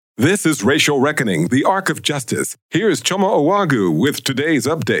This is Racial Reckoning, the Arc of Justice. Here's Choma Owagu with today's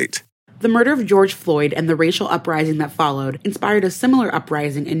update. The murder of George Floyd and the racial uprising that followed inspired a similar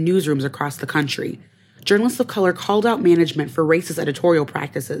uprising in newsrooms across the country. Journalists of color called out management for racist editorial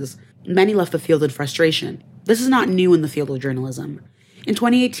practices. Many left the field in frustration. This is not new in the field of journalism. In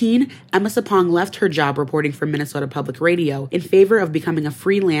 2018, Emma Sapong left her job reporting for Minnesota Public Radio in favor of becoming a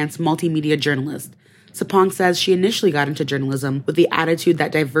freelance multimedia journalist. Sapong says she initially got into journalism with the attitude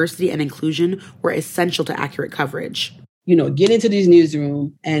that diversity and inclusion were essential to accurate coverage. Get into these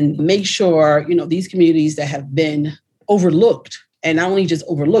newsrooms and make sure, these communities that have been overlooked, and not only just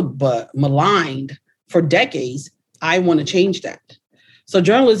overlooked, but maligned for decades, I want to change that. So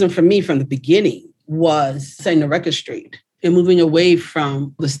journalism for me from the beginning was setting the record straight and moving away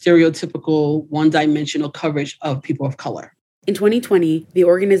from the stereotypical one-dimensional coverage of people of color. In 2020, the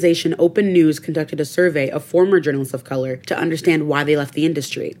organization Open News conducted a survey of former journalists of color to understand why they left the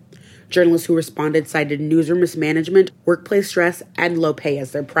industry. Journalists who responded cited newsroom mismanagement, workplace stress, and low pay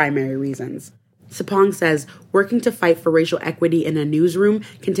as their primary reasons. Sapong says working to fight for racial equity in a newsroom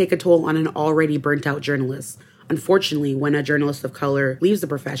can take a toll on an already burnt-out journalist. Unfortunately, when a journalist of color leaves the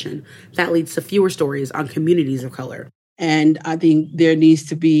profession, that leads to fewer stories on communities of color. And I think there needs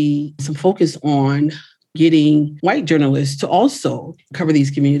to be some focus on getting white journalists to also cover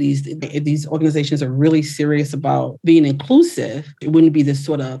these communities. If these organizations are really serious about being inclusive, it wouldn't be this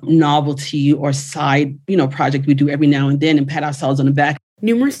sort of novelty or side, project we do every now and then and pat ourselves on the back.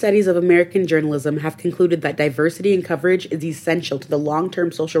 Numerous studies of American journalism have concluded that diversity in coverage is essential to the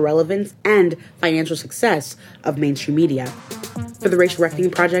long-term social relevance and financial success of mainstream media. For the Racial Reckoning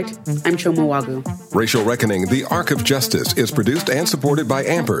Project, I'm Choma Owagu. Racial Reckoning, the Arc of Justice, is produced and supported by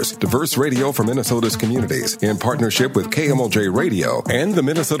Ampers, diverse radio for Minnesota's communities, in partnership with KMOJ Radio and the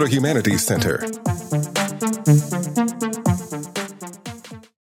Minnesota Humanities Center.